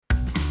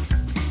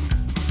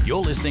You're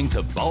listening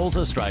to Bowls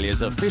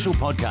Australia's official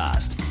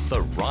podcast,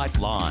 The Right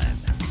Line,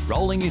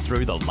 rolling you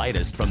through the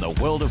latest from the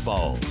world of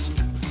bowls.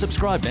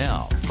 Subscribe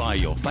now via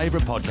your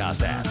favourite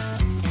podcast app.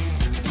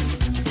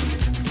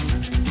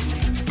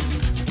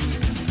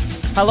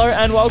 Hello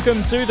and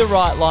welcome to The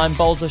Right Line,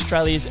 Bowls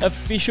Australia's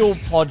official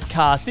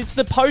podcast. It's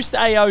the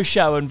post-AO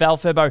show and Val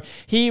Febbo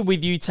here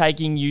with you,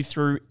 taking you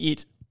through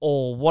it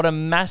all. What a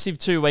massive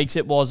 2 weeks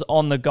it was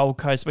on the Gold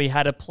Coast. We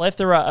had a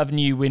plethora of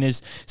new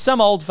winners,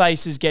 some old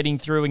faces getting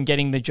through and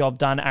getting the job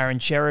done. Aaron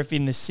Sheriff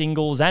in the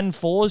singles and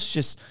fours,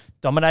 just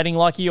dominating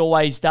like he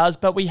always does.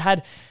 But we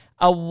had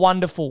a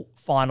wonderful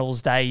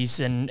finals days,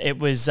 and it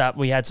was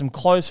we had some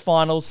close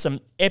finals,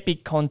 some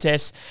epic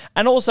contests,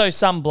 and also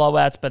some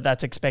blowouts, but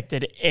that's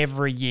expected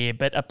every year.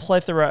 But a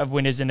plethora of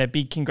winners, and a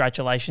big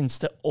congratulations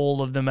to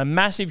all of them. A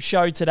massive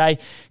show today.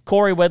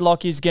 Corey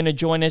Wedlock is going to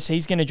join us.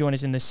 He's going to join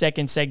us in the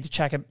second seg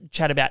to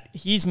chat about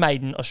his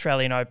maiden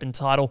Australian Open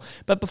title.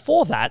 But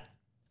before that,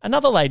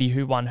 another lady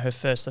who won her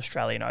first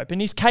Australian Open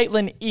is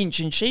Katelyn Inch,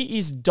 and she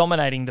is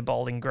dominating the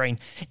bowling green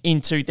in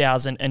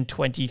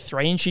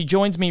 2023. And she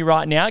joins me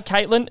right now.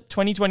 Katelyn,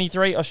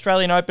 2023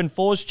 Australian Open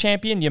Fours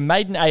champion, your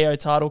maiden AO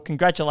title.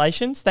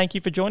 Congratulations. Thank you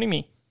for joining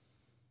me.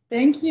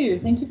 Thank you.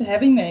 Thank you for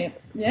having me.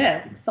 It's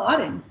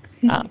exciting.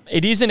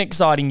 It is an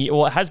exciting year,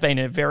 or it has been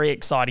a very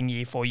exciting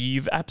year for you.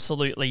 You've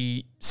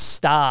absolutely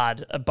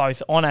starred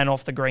both on and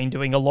off the green,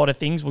 doing a lot of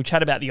things. We'll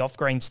chat about the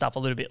off-green stuff a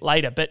little bit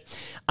later. But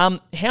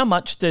how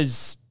much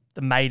does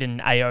the maiden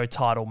AO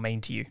title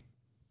mean to you?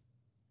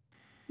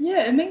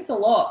 Yeah, it means a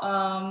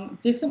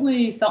lot.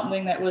 Definitely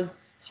something that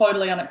was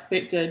totally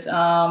unexpected.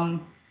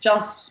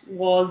 Just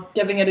was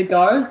giving it a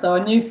go. So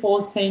a new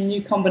fours team,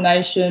 new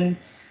combination.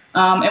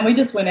 And we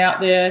just went out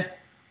there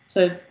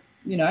to,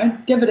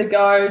 give it a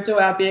go, do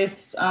our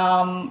best.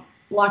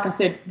 Like I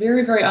said,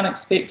 very, very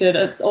unexpected.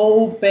 It's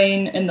all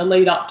been in the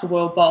lead up to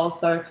World Bowls.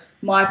 So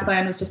my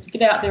plan was just to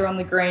get out there on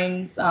the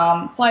greens,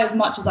 play as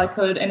much as I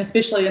could, and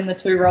especially in the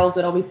two roles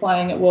that I'll be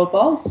playing at World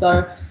Bowls.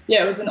 So,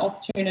 yeah, it was an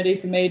opportunity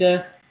for me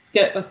to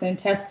skip a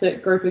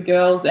fantastic group of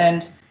girls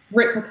and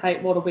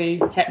replicate what will be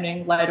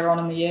happening later on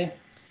in the year.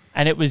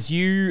 And it was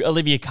you,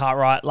 Olivia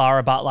Cartwright,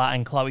 Lara Butler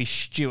and Chloe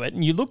Stewart.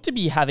 And you look to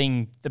be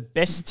having the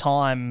best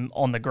time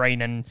on the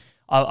green. And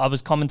I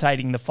was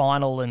commentating the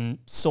final and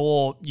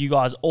saw you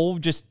guys all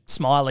just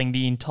smiling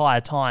the entire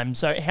time.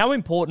 So how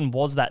important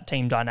was that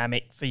team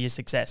dynamic for your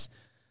success?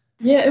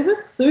 Yeah, it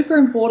was super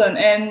important,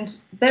 and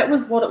that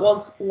was what it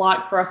was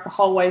like for us the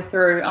whole way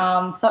through.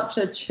 Such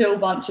a chill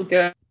bunch of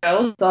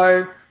girls.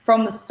 So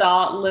from the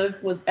start, Liv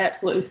was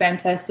absolutely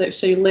fantastic.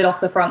 She led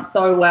off the front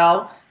so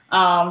well.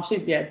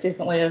 She's,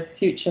 definitely a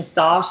future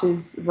star.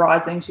 She's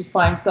rising. She's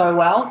playing so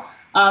well.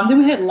 Then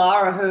we had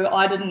Lara, who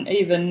I didn't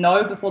even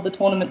know before the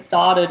tournament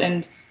started,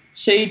 and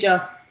she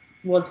just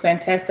was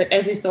fantastic.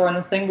 As you saw in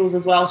the singles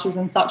as well, she was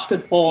in such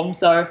good form.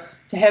 So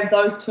to have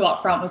those two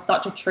up front was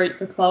such a treat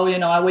for Chloe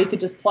and I. We could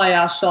just play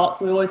our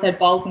shots. We always had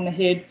bowls in the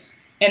head.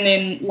 And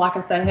then, like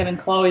I say, having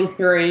Chloe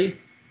three,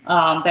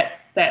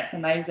 that's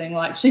amazing.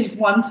 Like, she's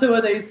won two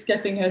of these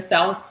skipping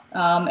herself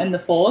in the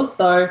fours.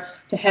 So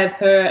to have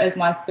her as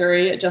my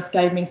three, it just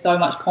gave me so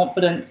much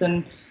confidence.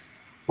 And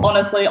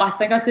honestly, I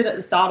think I said at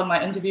the start of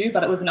my interview,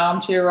 but it was an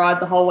armchair ride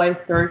the whole way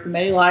through for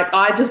me. Like,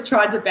 I just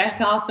tried to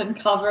back up and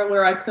cover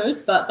where I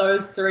could, but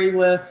those three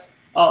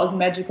it was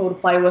magical to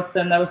play with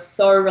them. They were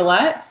so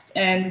relaxed,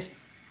 and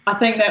I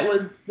think that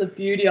was the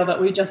beauty of it.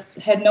 We just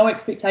had no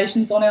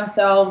expectations on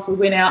ourselves. We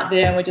went out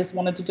there and we just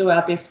wanted to do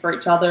our best for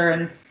each other,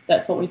 and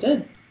that's what we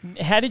did.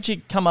 How did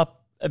you come up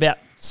about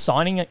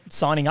signing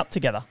up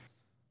together?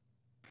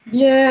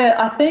 Yeah,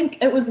 I think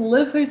it was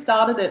Liv who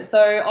started it.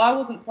 So I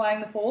wasn't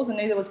playing the fours, and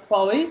neither was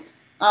Chloe.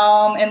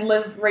 And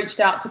Liv reached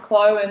out to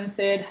Chloe and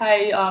said,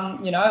 hey,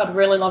 I'd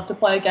really love to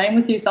play a game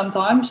with you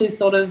sometime. She's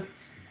sort of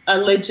a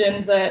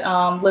legend that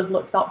Liv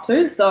looks up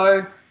to.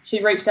 So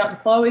she reached out to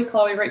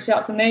Chloe reached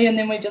out to me, and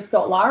then we just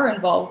got Lara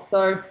involved.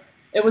 So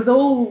it was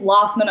all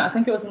last minute. I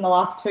think it was in the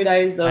last 2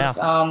 days of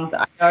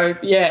the AO,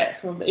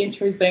 for the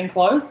entries being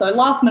closed. So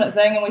last minute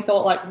thing, and we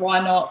thought,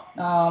 why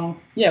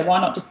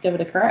not just give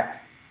it a crack?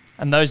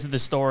 And those are the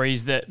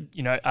stories that,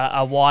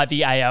 are why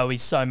the AO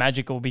is so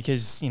magical,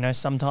 because,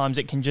 sometimes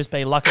it can just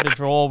be luck of the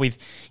draw with,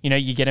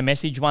 you get a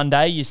message one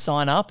day, you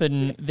sign up,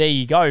 and there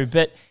you go.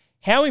 But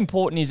how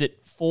important is it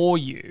for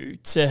you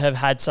to have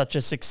had such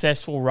a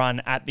successful run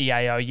at the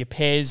AO? Your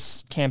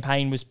pairs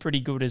campaign was pretty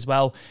good as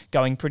well,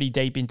 going pretty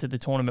deep into the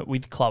tournament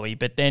with Chloe.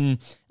 But then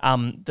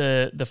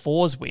the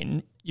fours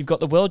win, you've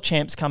got the World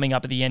Champs coming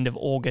up at the end of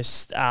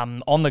August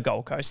on the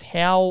Gold Coast.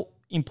 How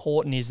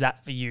important is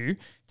that for you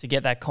to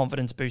get that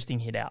confidence boosting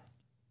hit out?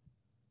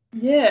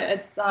 Yeah,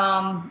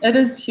 it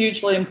is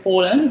hugely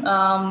important.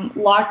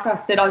 Like I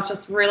said, I was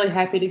just really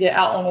happy to get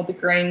out on all the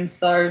greens.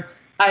 So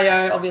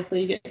AO,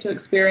 obviously, you get to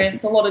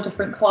experience a lot of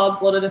different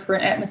clubs, a lot of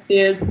different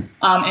atmospheres,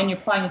 and you're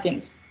playing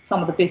against some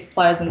of the best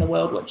players in the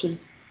world, which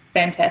is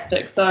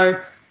fantastic.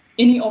 So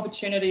any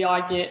opportunity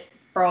I get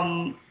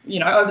from,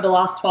 over the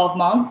last 12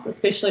 months,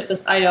 especially at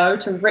this AO,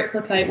 to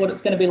replicate what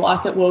it's going to be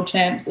like at World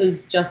Champs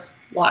is just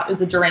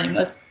is a dream.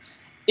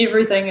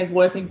 everything is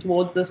working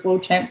towards this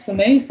World Champs for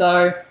me.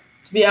 So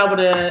to be able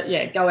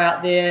to go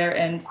out there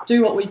and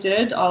do what we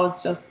did, I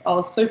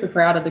was super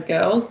proud of the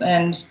girls.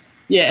 And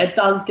it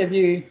does give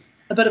you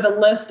a bit of a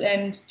lift,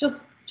 and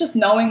just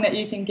knowing that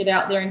you can get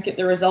out there and get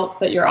the results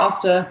that you're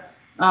after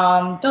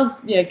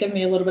does give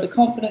me a little bit of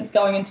confidence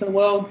going into the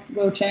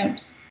World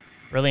Champs.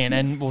 Brilliant.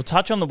 And we'll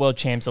touch on the World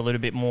Champs a little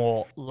bit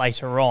more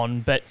later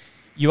on, but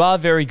you are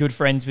very good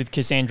friends with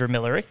Cassandra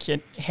Millerick.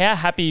 And how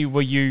happy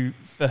were you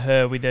for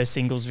her with her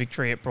singles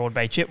victory at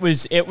Broadbeach?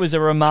 It was a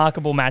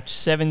remarkable match,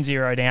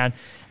 7-0 down,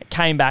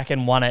 came back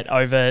and won it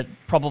over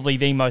probably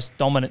the most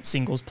dominant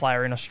singles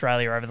player in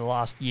Australia over the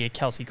last year,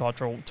 Kelsey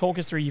Cottrell. Talk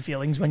us through your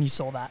feelings when you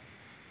saw that.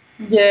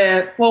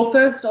 Yeah, well,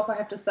 first off, I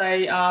have to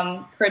say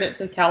credit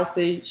to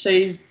Kelsey.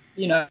 She's,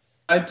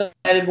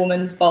 dominated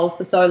women's bowls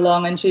for so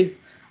long, and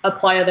she's a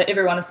player that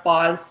everyone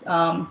aspires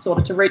sort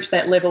of to reach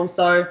that level.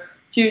 So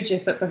huge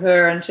effort for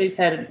her, and she's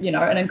had,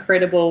 an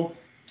incredible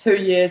 2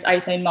 years,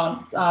 18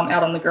 months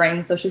out on the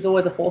green. So she's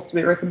always a force to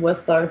be reckoned with.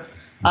 So,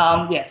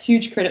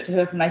 huge credit to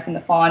her for making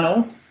the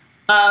final.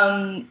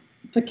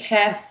 For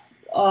Cass,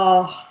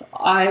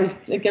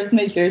 it gives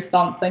me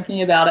goosebumps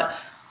thinking about it.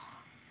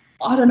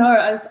 I don't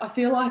know. I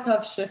feel like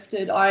I've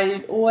shifted.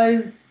 I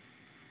always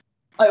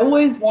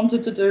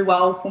wanted to do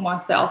well for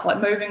myself.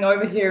 Like moving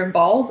over here in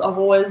bowls, I've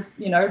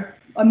always,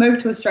 I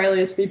moved to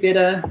Australia to be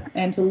better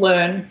and to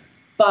learn.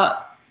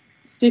 But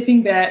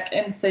stepping back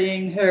and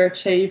seeing her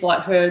achieve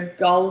like her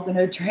goals and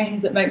her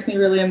dreams, it makes me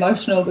really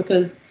emotional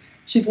because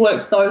she's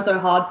worked so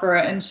hard for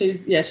it, and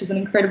she's an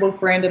incredible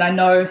friend. And I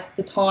know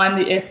the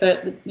time, the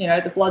effort,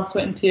 the blood,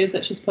 sweat, and tears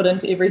that she's put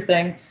into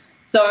everything.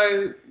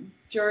 So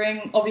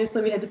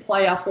obviously we had to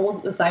play our fours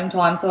at the same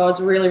time, so I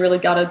was really, really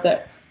gutted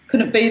that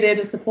couldn't be there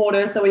to support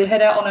her. So we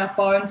had out on our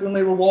phones when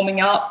we were warming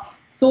up,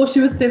 saw she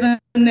was 7-0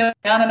 down,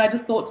 and I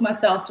just thought to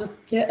myself, just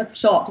get a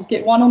shot, just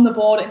get one on the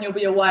board and you'll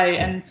be away.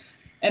 And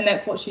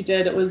that's what she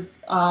did. It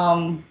was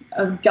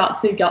a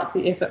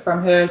gutsy effort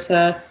from her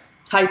to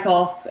take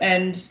off,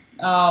 and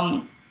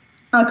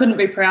I couldn't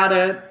be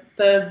prouder.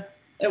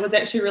 It was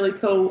actually really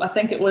cool. I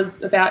think it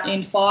was about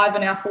end 5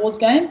 in our fours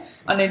game.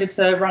 I needed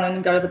to run in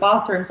and go to the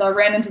bathroom. So I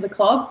ran into the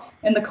club,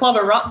 and the club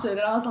erupted,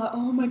 and I was like,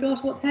 oh my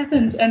gosh, what's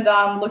happened? And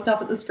looked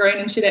up at the screen,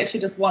 and she'd actually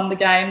just won the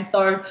game.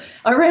 So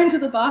I ran to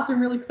the bathroom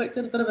really quick,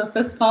 did a bit of a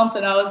fist pump,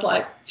 and I was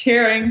like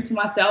cheering to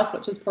myself,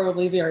 which is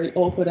probably very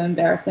awkward and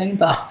embarrassing.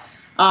 But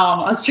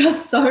I was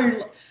just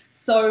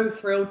so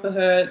thrilled for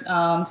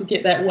her to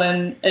get that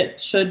win.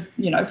 It should,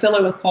 fill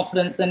her with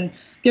confidence and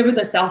give her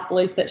the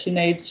self-belief that she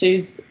needs.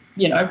 She's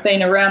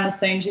been around the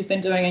scene. She's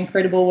been doing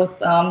incredible with,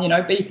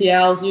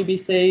 BPLs,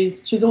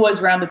 UBCs. She's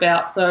always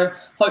roundabout. So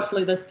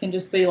hopefully this can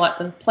just be like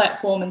the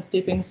platform and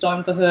stepping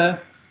stone for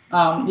her,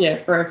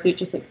 for her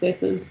future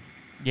successes.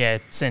 Yeah,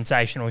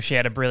 sensational. She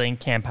had a brilliant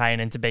campaign,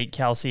 and to beat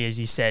Kelsey, as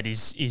you said,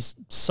 is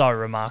so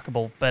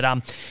remarkable. But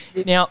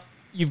now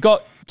you've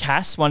got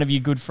Cass, one of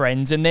your good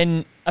friends, and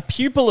then a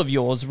pupil of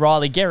yours,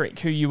 Riley Garrick,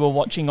 who you were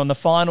watching on the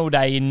final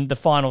day in the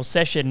final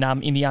session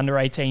in the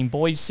under-18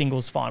 boys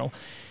singles final.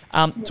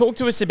 Talk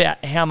to us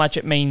about how much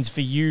it means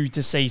for you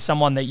to see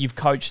someone that you've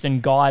coached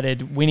and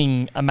guided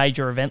winning a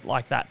major event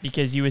like that,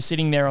 because you were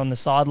sitting there on the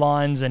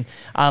sidelines and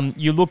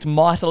you looked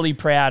mightily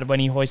proud when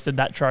he hoisted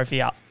that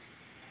trophy up.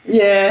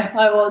 Yeah,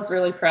 I was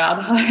really proud.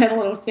 I had a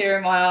little tear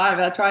in my eye,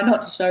 but I tried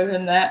not to show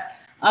him that.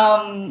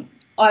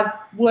 I've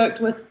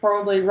worked with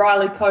probably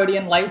Riley, Cody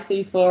and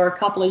Lacey for a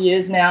couple of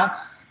years now.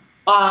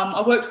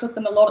 I worked with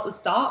them a lot at the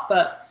start,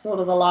 but sort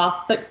of the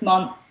last 6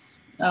 months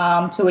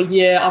to a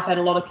year, I've had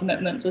a lot of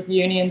commitments with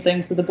uni and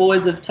things. So the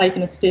boys have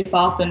taken a step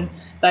up and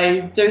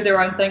they do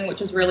their own thing,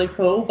 which is really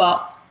cool.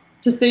 But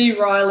to see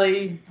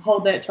Riley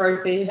hold that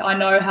trophy, I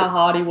know how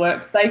hard he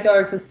works. They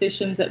go for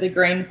sessions at the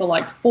green for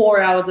like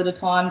 4 hours at a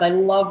time. They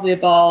love their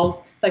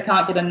bowls. They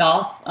can't get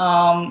enough.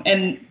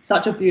 And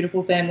such a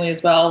beautiful family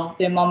as well.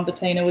 Their mum,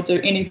 Bettina, would do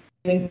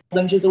anything for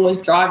them. She's always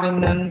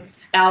driving them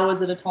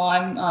hours at a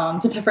time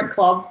to different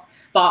clubs.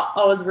 But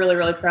I was really,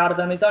 really proud of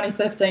him. He's only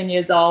 15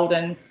 years old,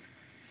 and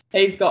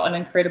he's got an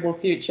incredible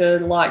future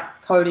like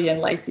Cody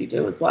and Lacey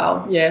do as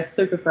well. Yeah,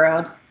 super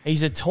proud.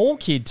 He's a tall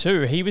kid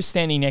too. He was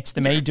standing next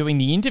to me doing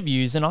the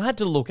interviews, and I had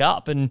to look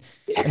up, and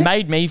it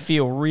made me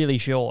feel really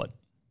short.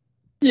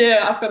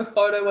 Yeah, I've got a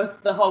photo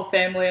with the whole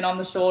family, and I'm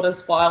the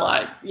shortest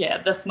by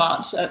this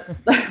much.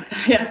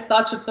 They're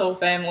such a tall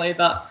family,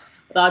 but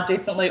they're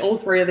definitely, all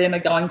three of them are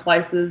going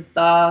places.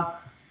 They're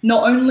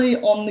not only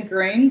on the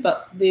green,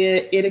 but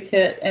their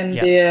etiquette and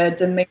their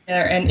demeanour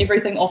and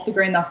everything off the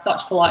green, they're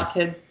such polite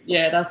kids.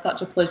 Yeah, they're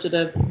such a pleasure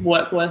to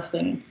work with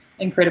and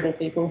incredible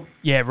people.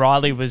 Yeah,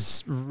 Riley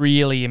was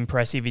really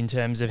impressive in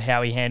terms of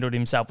how he handled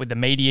himself with the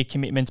media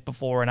commitments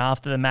before and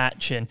after the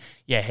match. And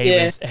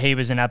he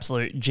was an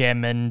absolute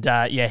gem, and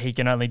he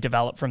can only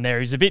develop from there.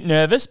 He was a bit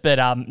nervous, but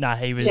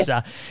he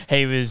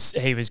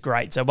was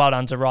great. So well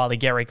done to Riley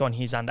Garrick on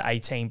his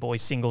under-18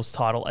 boys singles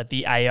title at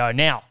the AO.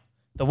 Now,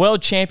 the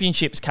World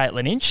Championships,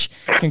 Katelyn Inch.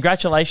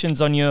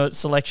 Congratulations on your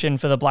selection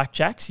for the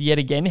Blackjacks yet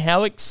again.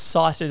 How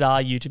excited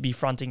are you to be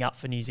fronting up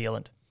for New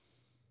Zealand?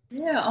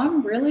 Yeah,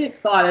 I'm really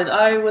excited.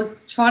 I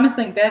was trying to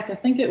think back. I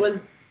think it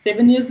was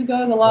 7 years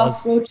ago the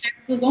last World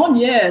Champs was on.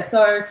 Yeah,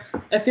 so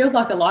it feels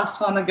like a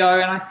lifetime ago,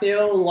 and I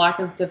feel like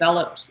I've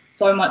developed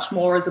so much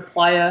more as a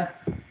player.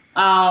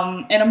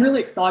 And I'm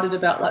really excited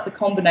about like the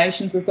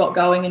combinations we've got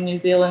going in New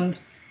Zealand.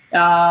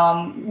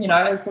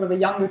 As sort of a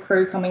younger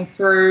crew coming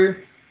through,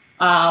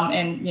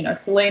 and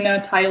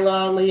Selena,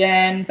 Taylor,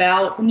 Leanne,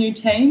 Val. It's a new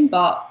team,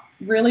 but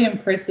really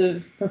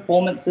impressive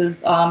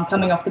performances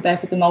coming off the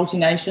back of the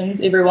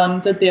multi-nations. Everyone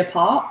did their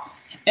part,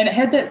 and it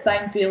had that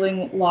same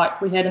feeling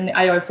like we had in the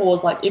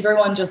AO4s, like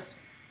everyone just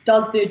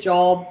does their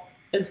job,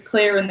 is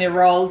clear in their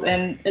roles,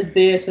 and is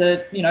there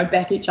to,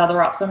 back each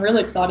other up. So I'm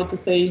really excited to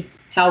see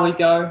how we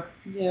go.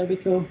 Yeah, it'll be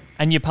cool.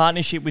 And your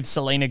partnership with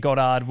Selena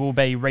Goddard will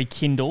be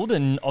rekindled,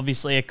 and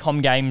obviously a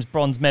Com Games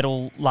bronze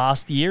medal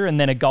last year and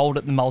then a gold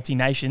at the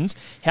multi-nations.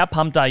 How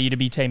pumped are you to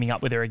be teaming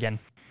up with her again?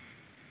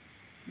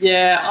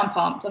 Yeah, I'm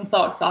pumped. I'm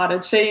so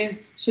excited.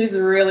 She's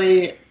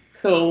really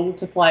cool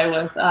to play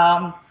with.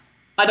 I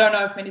don't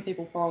know if many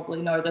people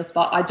probably know this,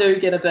 but I do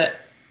get a bit,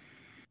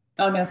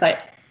 I'm going to say,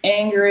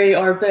 angry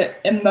or a bit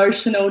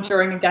emotional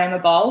during a game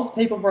of bowls.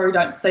 People probably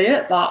don't see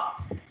it, but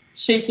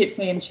she keeps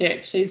me in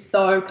check. She's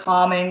so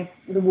calming,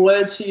 the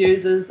words she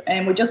uses,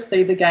 and we just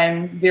see the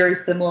game very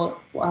similar.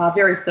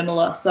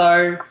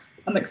 So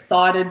I'm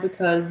excited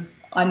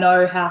because I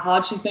know how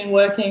hard she's been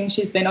working.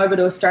 She's been over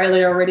to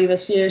Australia already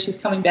this year. She's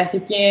coming back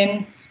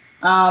again.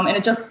 And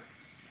it just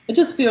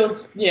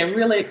feels,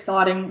 really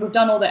exciting. We've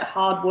done all that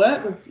hard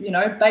work.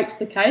 We've, baked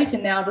the cake,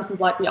 and now this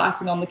is like the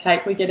icing on the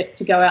cake. We get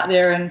to go out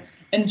there and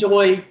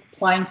enjoy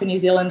playing for New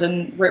Zealand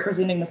and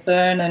representing the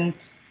Fern, and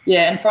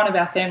in front of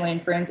our family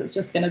and friends. It's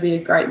just going to be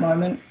a great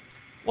moment.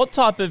 What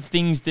type of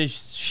things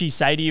does she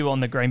say to you on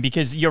the green?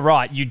 Because you're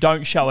right, you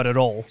don't show it at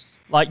all.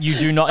 Like, you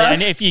do not.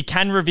 And if you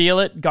can reveal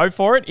it, go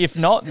for it. If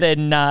not,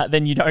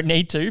 then you don't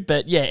need to.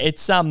 But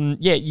it's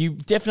you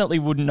definitely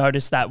wouldn't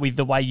notice that with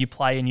the way you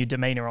play and your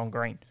demeanour on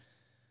green.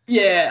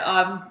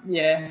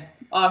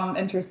 I'm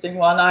interesting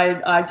one.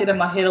 I get in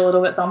my head a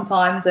little bit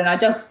sometimes, and I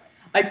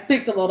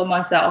expect a lot of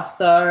myself.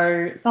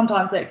 So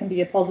sometimes that can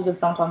be a positive,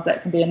 sometimes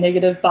that can be a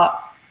negative, but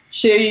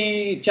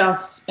she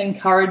just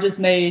encourages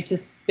me to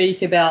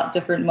speak about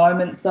different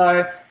moments.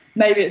 So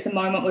maybe it's a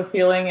moment we're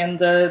feeling and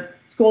the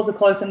scores are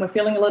close and we're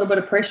feeling a little bit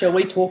of pressure.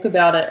 We talk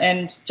about it,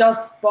 and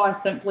just by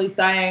simply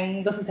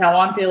saying, this is how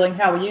I'm feeling,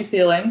 how are you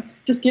feeling,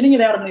 just getting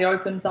it out in the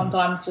open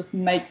sometimes just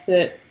makes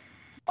it,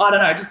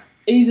 just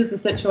eases the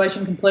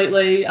situation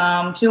completely.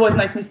 She always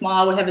makes me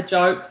smile. We have a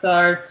joke,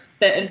 so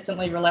that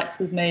instantly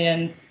relaxes me,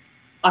 and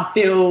I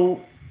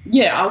feel,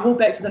 I walk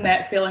back to the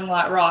mat feeling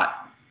like, right,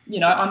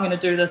 I'm going to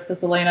do this for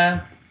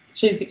Selena.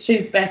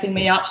 She's backing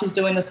me up. She's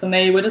doing this for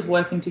me. We're just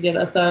working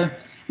together. So,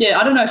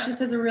 I don't know. She just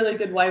has a really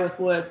good way with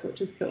words, which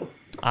is cool.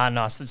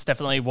 Nice. That's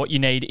definitely what you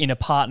need in a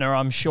partner,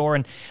 I'm sure.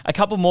 And a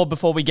couple more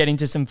before we get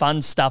into some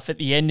fun stuff at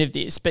the end of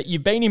this. But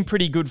you've been in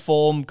pretty good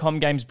form. Com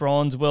Games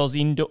bronze, World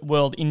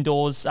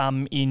Indoors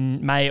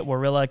in May at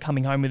Warilla,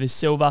 coming home with a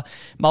silver,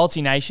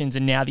 multi-nations,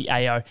 and now the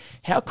AO.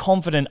 How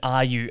confident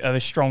are you of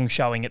a strong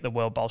showing at the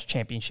World Bowls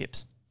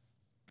Championships?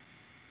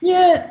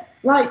 Yeah,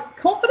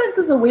 confidence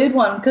is a weird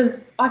one,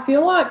 because I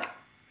feel like,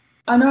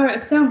 I know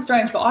it sounds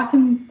strange, but I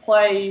can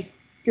play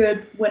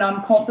good when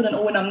I'm confident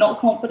or when I'm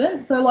not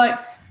confident. So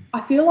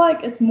I feel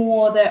like it's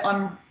more that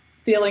I'm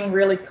feeling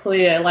really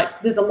clear,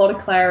 there's a lot of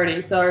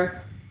clarity. So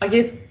I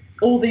guess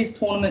all these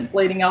tournaments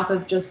leading up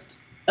have just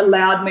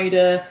allowed me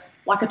to,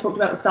 like I talked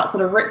about at the start,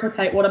 sort of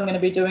replicate what I'm going to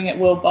be doing at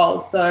World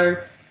Bowls.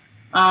 So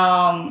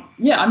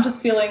I'm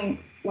just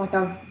feeling like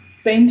I've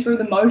been through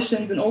the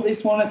motions in all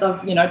these tournaments.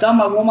 I've done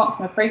my warm-ups,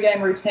 my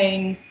pre-game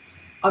routines.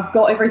 I've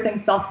got everything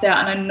sussed out,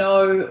 and I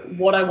know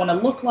what I want to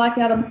look like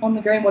out on the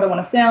green, what I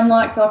want to sound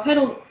like. So I've had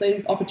all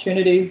these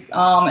opportunities,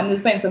 and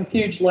there's been some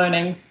huge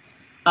learnings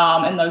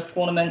in those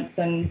tournaments,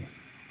 and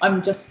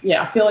I'm just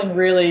feeling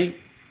really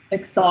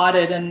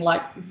excited and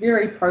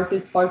very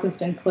process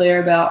focused and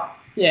clear about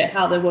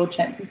how the World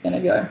Champs is going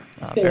to go.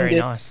 Very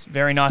nice,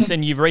 very nice.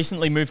 And you've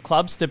recently moved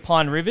clubs to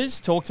Pine Rivers.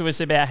 Talk to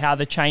us about how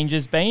the change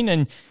has been,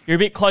 and you're a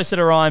bit closer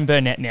to Ryan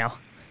Burnett now.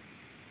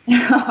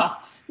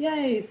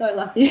 Yay, so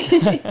lucky.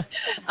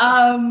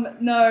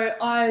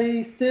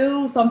 I'm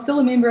still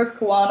a member of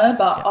Kawana,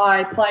 but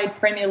I played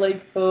Premier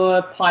League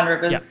for Pine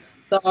Rivers. Yep.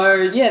 So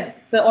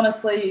but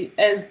honestly,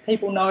 as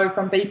people know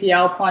from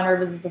BPL, Pine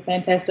Rivers is a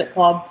fantastic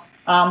club.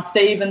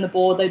 Steve and the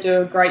board, they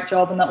do a great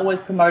job, and they're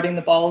always promoting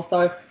the bowls.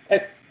 So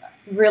it's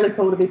really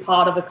cool to be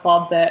part of a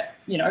club that,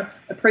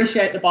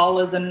 appreciate the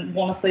bowlers and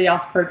want to see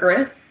us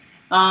progress.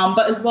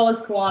 But as well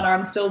as Kawana,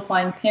 I'm still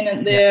playing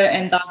pennant there,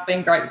 and they've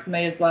been great for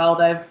me as well.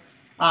 They've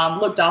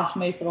looked after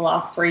me for the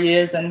last 3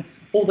 years, and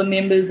all the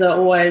members are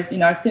always,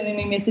 sending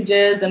me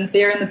messages, and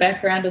they're in the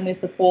background and their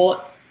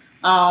support.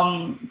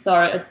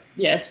 So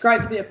it's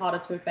great to be a part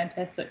of two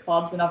fantastic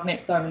clubs, and I've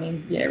met so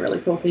many, really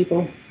cool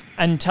people.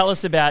 And tell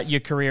us about your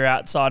career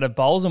outside of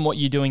bowls and what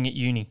you're doing at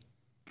uni.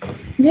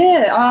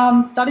 Yeah,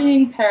 I'm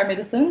studying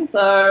paramedicine,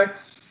 so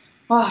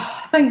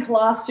I think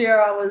last year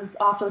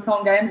after the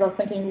Con Games, I was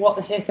thinking, what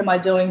the heck am I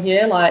doing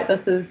here? Like,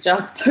 this is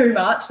just too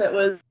much. It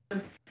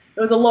was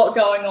a lot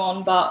going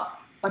on, but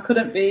I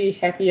couldn't be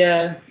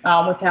happier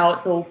with how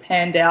it's all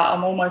panned out.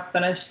 I'm almost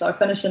finished. So I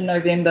finish in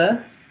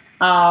November.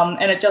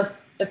 And it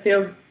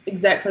feels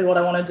exactly what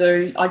I want to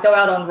do. I go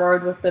out on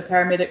road with the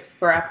paramedics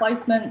for our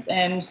placements,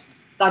 and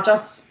they're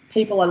just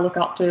people I look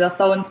up to. They're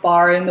so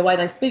inspiring, the way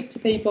they speak to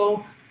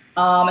people.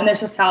 And that's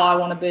just how I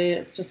want to be.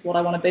 It's just what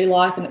I want to be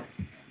like, and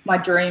it's my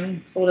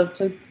dream sort of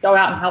to go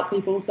out and help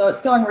people. So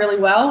it's going really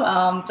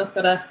well. Just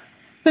got to,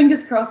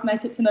 fingers crossed,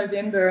 make it to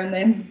November and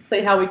then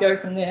see how we go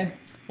from there.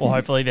 Well,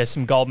 hopefully there's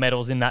some gold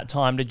medals in that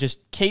time to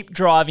just keep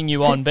driving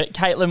you on. But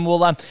Katelyn,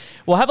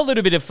 we'll have a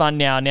little bit of fun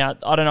now. Now,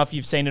 I don't know if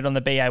you've seen it on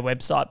the BA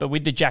website, but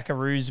with the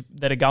Jackaroos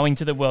that are going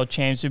to the World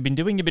Champs, we've been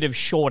doing a bit of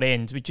short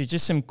ends, which is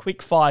just some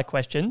quick fire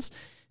questions.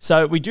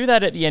 So we do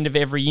that at the end of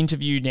every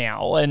interview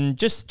now, and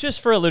just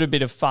for a little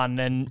bit of fun.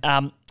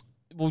 And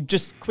we'll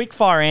just quick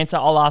fire answer.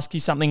 I'll ask you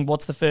something.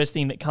 What's the first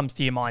thing that comes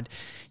to your mind?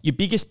 Your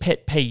biggest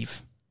pet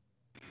peeve?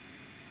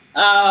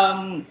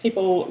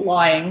 People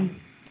lying.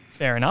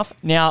 Fair enough.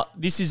 Now,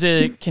 this is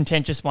a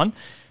contentious one.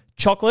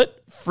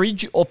 Chocolate,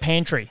 fridge or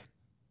pantry?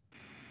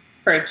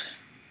 Fridge.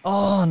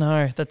 Oh,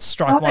 no. That's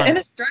strike one. In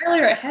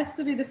Australia, it has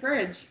to be the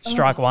fridge.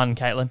 Strike one,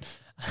 Katelyn.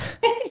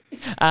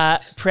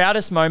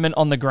 Proudest moment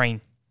on the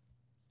green?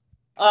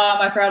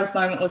 My proudest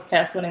moment was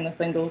Cass winning the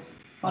singles.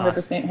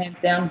 100% hands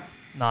down.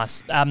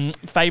 Nice.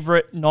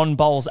 Favourite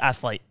non-bowls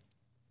athlete?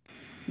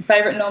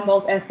 Favourite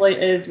non-bowls athlete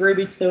is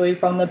Ruby Tui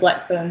from the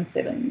Blackburn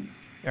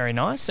Sevens. Very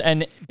nice.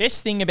 And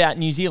best thing about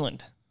New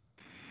Zealand?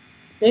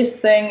 Best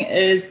thing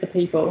is the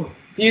people.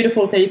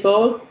 Beautiful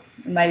people.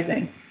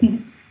 Amazing.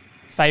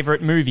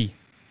 Favourite movie?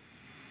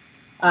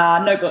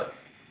 Notebook.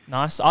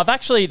 Nice.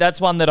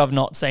 That's one that I've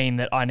not seen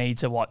that I need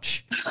to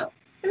watch. Have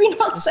you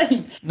not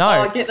seen?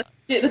 No. Oh,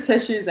 get the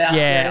tissues out.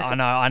 Yeah, I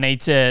know. I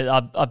need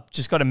to. I've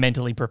just got to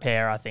mentally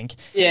prepare, I think.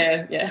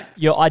 Yeah.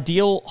 Your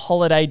ideal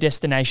holiday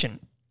destination?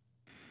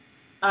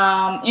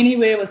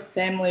 Anywhere with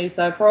family,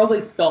 so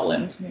probably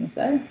Scotland, I'm going to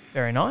say.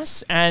 Very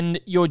nice. And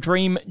your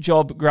dream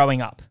job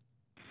growing up?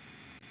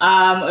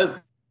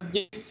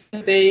 It used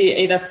to be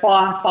either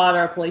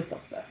firefighter or police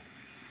officer.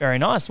 Very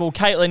nice. Well,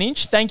 Katelyn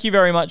Inch, thank you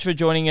very much for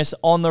joining us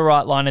on The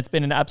Right Line. It's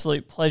been an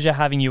absolute pleasure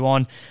having you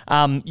on.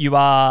 You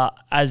are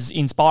as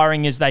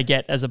inspiring as they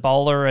get as a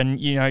bowler, and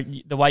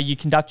the way you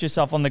conduct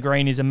yourself on the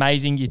green is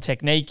amazing. Your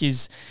technique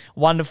is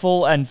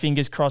wonderful, and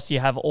fingers crossed you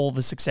have all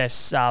the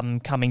success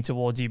coming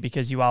towards you,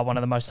 because you are one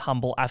of the most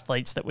humble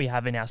athletes that we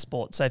have in our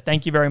sport. So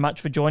thank you very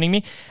much for joining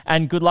me,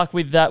 and good luck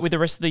with the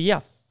rest of the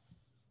year.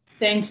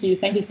 Thank you.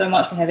 Thank you so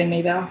much for having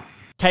me, Val.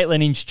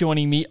 Katelyn Inch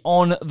joining me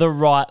on The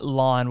Right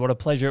Line. What a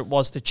pleasure it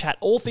was to chat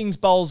all things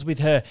bowls with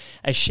her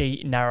as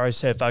she narrows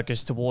her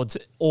focus towards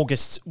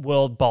August's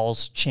World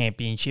Bowls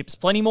Championships.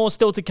 Plenty more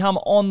still to come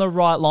on The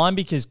Right Line,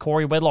 because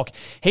Corey Wedlock,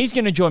 he's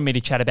going to join me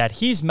to chat about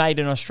his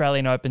maiden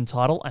Australian Open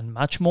title and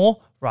much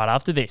more right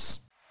after this.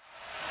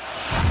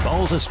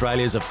 Bowls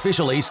Australia's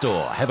official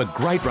e-store have a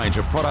great range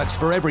of products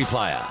for every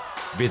player.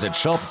 Visit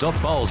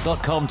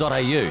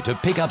shop.bowls.com.au to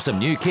pick up some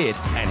new kit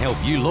and help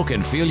you look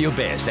and feel your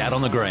best out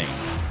on the green.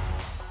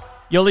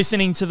 You're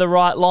listening to The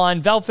Right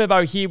Line. Val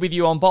Febbo here with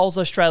you on Bowls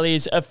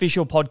Australia's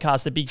official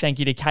podcast. A big thank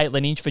you to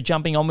Katelyn Inch for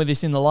jumping on with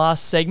us in the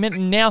last segment.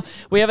 And now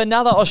we have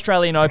another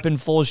Australian Open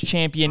Fours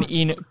champion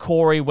in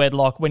Corey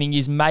Wedlock, winning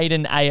his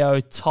maiden AO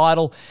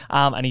title.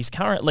 And he's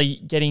currently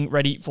getting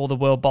ready for the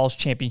World Bowls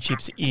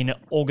Championships in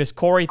August.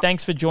 Corey,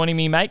 thanks for joining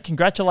me, mate.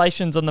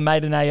 Congratulations on the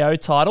maiden AO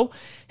title.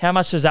 How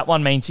much does that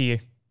one mean to you?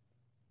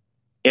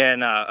 Yeah,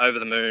 no, over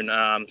the moon.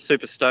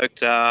 Super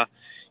stoked.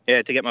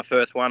 To get my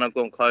first one. I've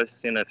gone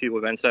close in a few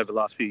events over the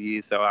last few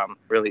years, so I'm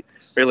really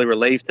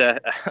relieved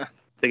to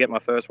get my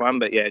first one.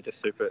 But yeah,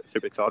 just super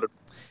excited.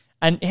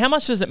 And how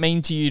much does it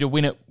mean to you to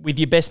win it with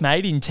your best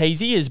mate in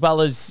Teasy, as well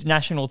as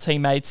national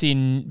teammates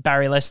in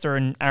Barry Lester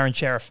and Aaron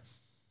Sheriff?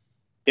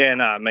 Yeah,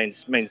 no,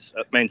 it means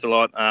a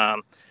lot.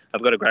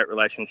 I've got a great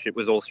relationship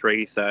with all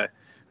three, so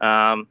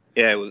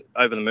it was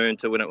over the moon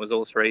to win it with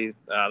all three.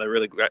 They're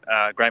really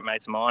great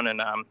mates of mine,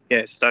 and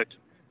stoked.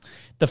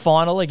 The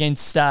final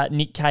against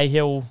Nick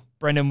Cahill,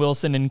 Brendan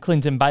Wilson and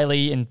Clinton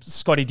Bailey and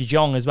Scotty de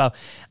Jong as well.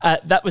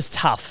 That was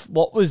tough.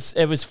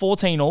 It was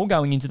 14 all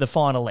going into the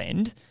final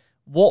end.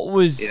 What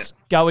was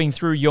going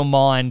through your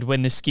mind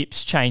when the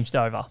skips changed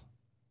over?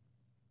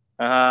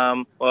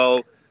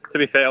 Well, to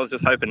be fair, I was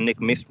just hoping Nick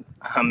missed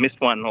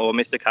one or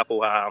missed a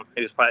couple.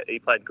 He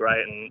played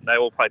great, and they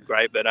all played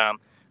great, but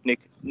Nick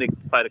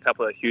played a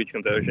couple of huge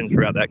conversions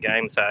throughout that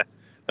game. So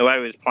the way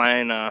he was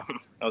playing, I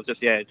was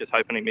just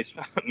hoping he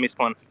missed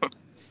one.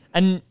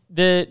 And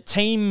the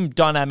team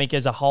dynamic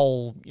as a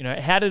whole,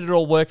 how did it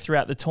all work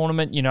throughout the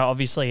tournament?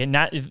 Obviously,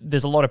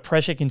 there's a lot of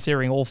pressure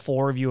considering all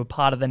four of you are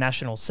part of the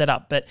national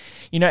setup. But,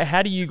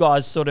 how do you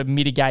guys sort of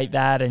mitigate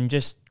that and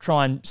just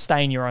try and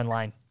stay in your own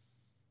lane?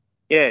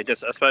 yeah,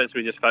 just I suppose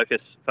we just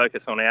focus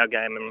on our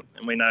game,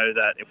 and we know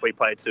that if we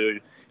play to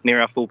near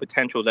our full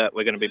potential, that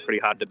we're going to be pretty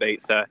hard to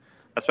beat. So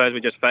I suppose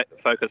we just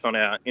focus on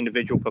our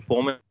individual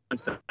performance,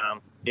 and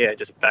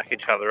just back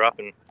each other up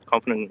and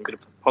confident and a bit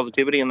of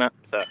positivity in that.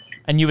 So.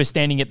 And you were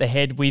standing at the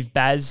head with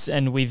Baz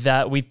and with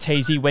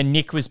Teasy when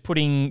Nick was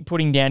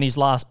putting down his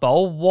last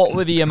bowl. What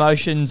were the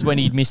emotions when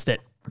he'd missed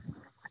it?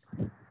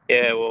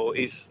 Yeah, well,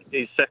 his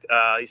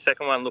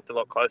second one looked a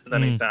lot closer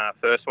than his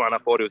first one. I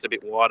thought it was a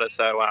bit wider,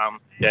 so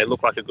it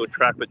looked like a good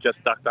track, but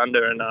just ducked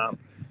under. And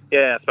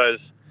I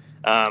suppose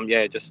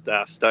just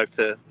stoked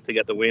to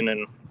get the win.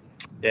 And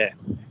yeah.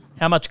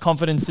 How much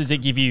confidence does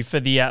it give you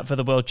for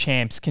the world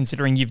champs?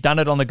 Considering you've done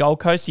it on the Gold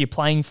Coast, you're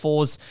playing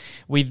fours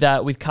with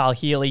Carl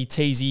Healy,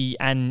 Teasy,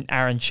 and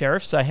Aaron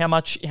Sheriff. So how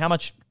much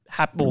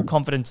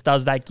confidence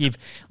does that give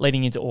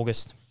leading into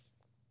August?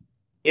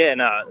 Yeah,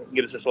 no, it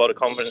gives us a lot of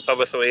confidence.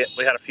 Obviously,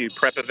 we had a few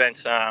prep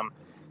events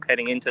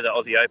heading into the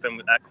Aussie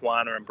Open at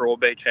Kiwana and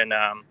Broadbeach, and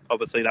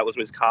obviously that was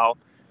with Carl.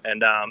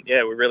 And, we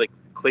really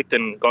clicked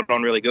and got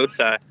on really good.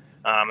 So,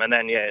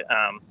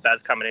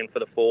 Baz coming in for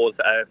the fours,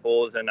 the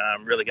AO4s,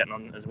 and really getting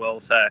on as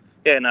well. So,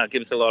 it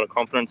gives us a lot of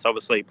confidence,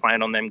 obviously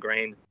playing on them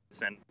greens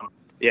and,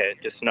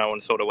 just knowing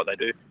sort of what they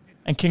do.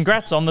 And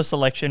congrats on the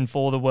selection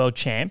for the World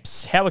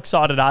Champs. How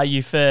excited are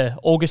you for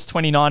August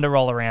 29 to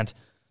roll around?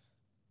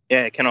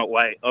 Yeah, cannot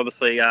wait.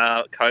 Obviously,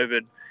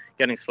 COVID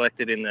getting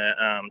selected in the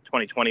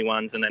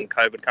 2021s and then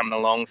COVID coming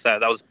along, so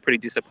that was pretty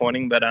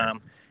disappointing. But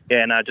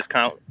just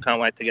can't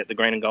wait to get the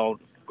green and gold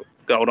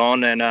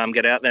on and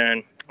get out there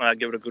and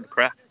give it a good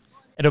crack.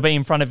 It'll be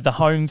in front of the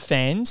home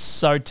fans,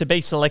 so to be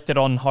selected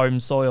on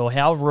home soil,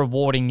 how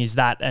rewarding is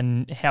that,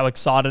 and how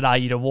excited are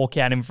you to walk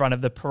out in front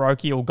of the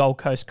parochial Gold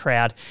Coast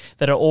crowd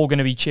that are all going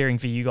to be cheering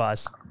for you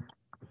guys?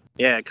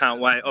 Yeah, can't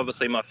wait.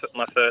 Obviously, my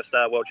first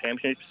World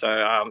Championship,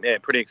 so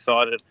pretty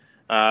excited.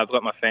 I've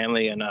got my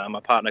family and my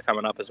partner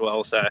coming up as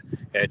well, so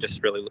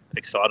just really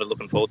excited,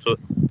 looking forward to it.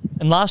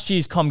 And last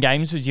year's Com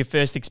Games was your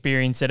first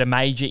experience at a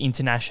major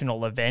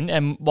international event,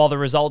 and while the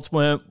results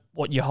weren't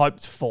what you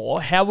hoped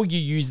for, how will you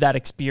use that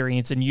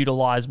experience and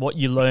utilise what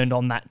you learned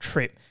on that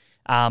trip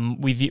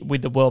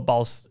with the World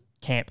Bowls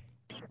camp?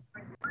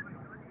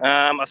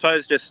 I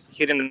suppose just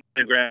hitting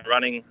the ground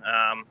running.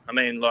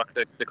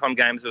 The Com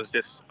Games was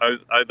just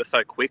over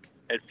so quick.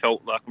 It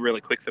felt like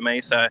really quick for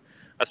me. So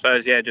I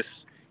suppose,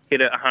 just hit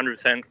it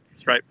 100%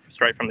 straight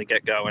from the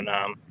get-go. And,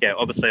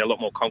 obviously a lot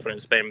more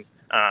confidence being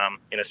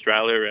in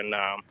Australia. And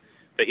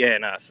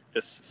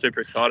just super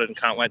excited and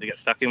can't wait to get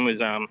stuck in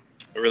with a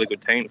really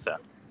good team. So.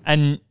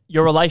 And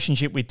your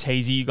relationship with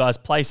Teasy, you guys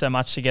play so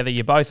much together.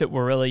 You're both at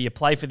Warilla. You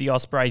play for the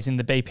Ospreys in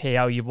the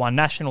BPL. You've won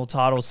national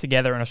titles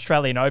together and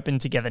Australian Open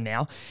together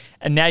now.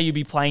 And now you'll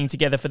be playing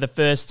together for the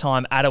first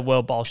time at a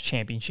World Bowls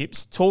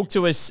Championships. Talk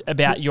to us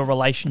about your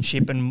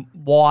relationship and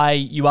why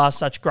you are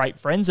such great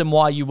friends and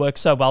why you work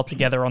so well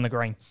together on the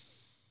green.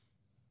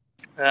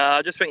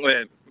 I just think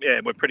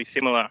we're pretty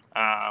similar.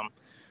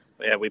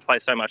 We play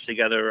so much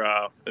together.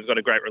 We've got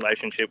a great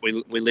relationship.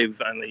 We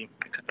live only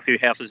a few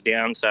houses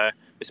down, so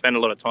we spend a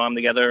lot of time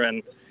together,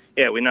 and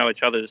we know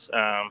each other's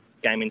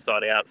game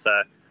inside out. So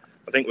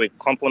I think we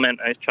complement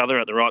each other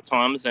at the right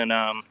times, and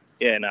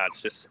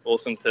it's just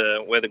awesome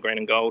to wear the green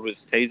and gold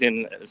with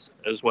Teasy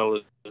as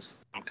well as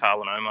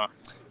Carl and Omar.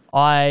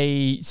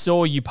 I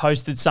saw you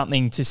posted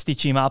something to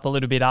stitch him up a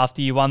little bit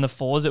after you won the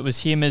fours. It was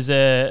him as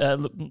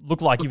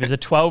looked like he was a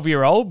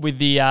 12-year-old with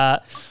the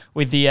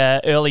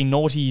early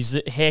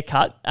noughties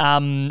haircut.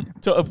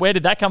 Where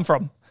did that come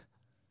from?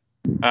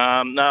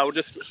 No, we're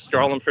just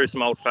strolling through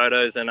some old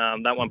photos, and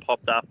that one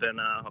popped up,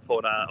 and I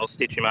thought I'll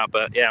stitch him up.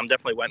 But I'm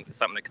definitely waiting for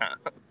something to come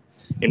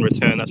in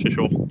return, that's for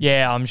sure.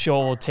 Yeah, I'm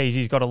sure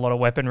Teasy's got a lot of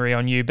weaponry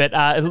on you. But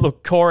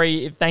look,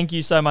 Corey, thank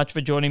you so much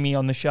for joining me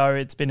on the show.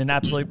 It's been an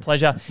absolute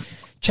pleasure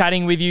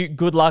chatting with you.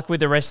 Good luck with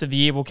the rest of the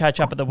year. We'll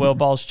catch up at the World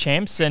Bowls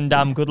Champs, and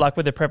good luck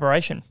with the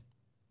preparation.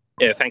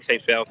 Yeah, thanks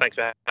heaps, Val. Thanks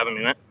for having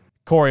me, mate.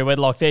 Corey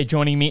Wedlock there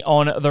joining me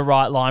on the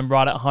right line,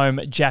 right at Home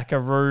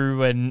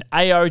Jackaroo, an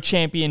AO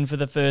champion for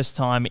the first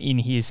time in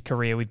his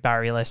career with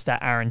Barry Lester,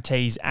 Aaron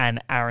Tees and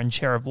Aaron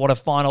Sheriff. What a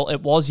final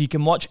it was. You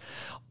can watch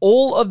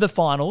all of the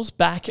finals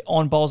back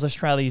on Bowls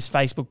Australia's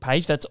Facebook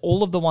page. That's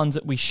all of the ones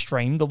that we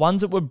streamed, the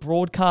ones that were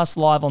broadcast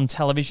live on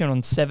television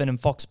on 7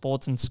 and Fox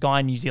Sports and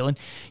Sky New Zealand.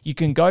 You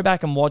can go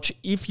back and watch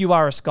if you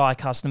are a Sky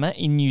customer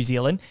in New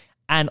Zealand,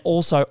 and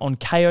also on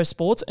KO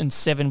Sports and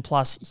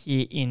 7+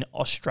 here in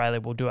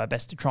Australia. We'll do our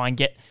best to try and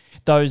get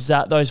those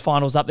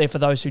finals up there for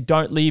those who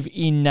don't live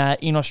in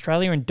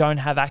Australia and don't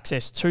have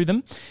access to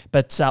them.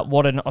 But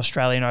what an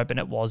Australian Open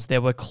it was. There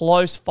were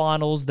close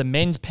finals. The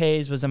men's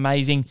pairs was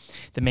amazing.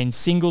 The men's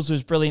singles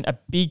was brilliant. A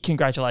big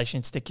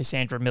congratulations to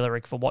Cassandra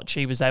Millerick for what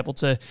she was able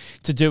to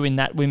do in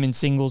that women's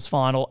singles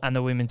final and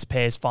the women's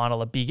pairs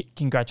final. A big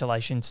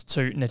congratulations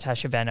to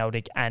Natasha Van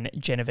Eldik and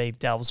Genevieve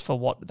Delves for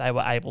what they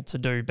were able to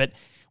do. But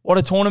What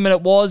a tournament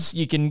it was.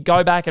 You can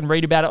go back and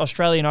read about it,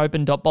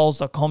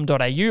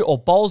 australianopen.bowls.com.au or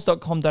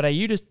bowls.com.au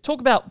to talk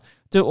about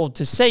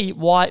to see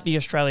why the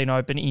Australian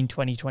Open in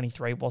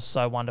 2023 was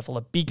so wonderful.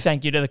 A big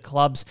thank you to the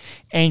clubs.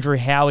 Andrew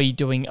Howie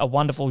doing a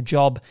wonderful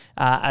job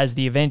as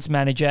the events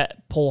manager,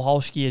 Paul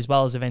Holschke as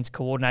well as events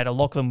coordinator,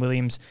 Lachlan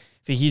Williams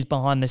for his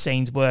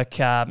behind-the-scenes work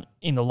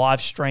in the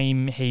live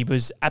stream. He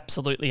was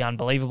absolutely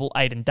unbelievable.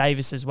 Aidan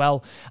Davis as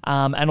well.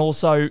 And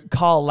also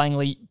Kyle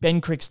Langley, Ben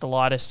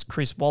Crixtolitis,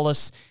 Chris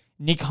Wallace,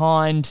 Nick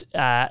Hind,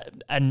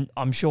 and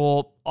I'm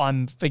sure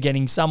I'm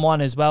forgetting someone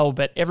as well,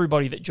 but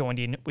everybody that joined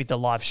in with the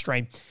live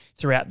stream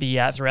throughout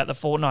the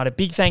fortnight. A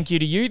big thank you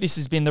to you. This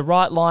has been The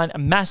Right Line. A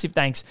massive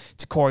thanks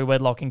to Corey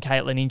Wedlock and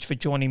Katelyn Inch for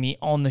joining me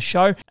on the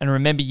show. And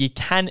remember, you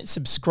can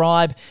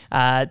subscribe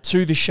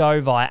to the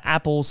show via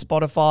Apple,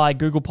 Spotify,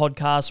 Google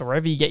Podcasts, or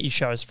wherever you get your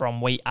shows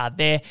from. We are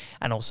there.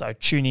 And also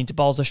tune into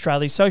Bowls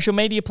Australia's social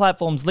media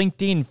platforms,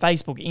 LinkedIn,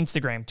 Facebook,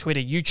 Instagram,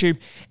 Twitter, YouTube.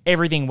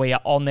 Everything, we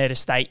are on there to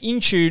stay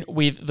in tune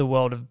with the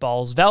world of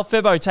bowls. Val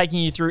Febbo taking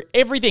you through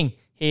everything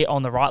here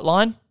on The Right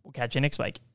Line. We'll catch you next week.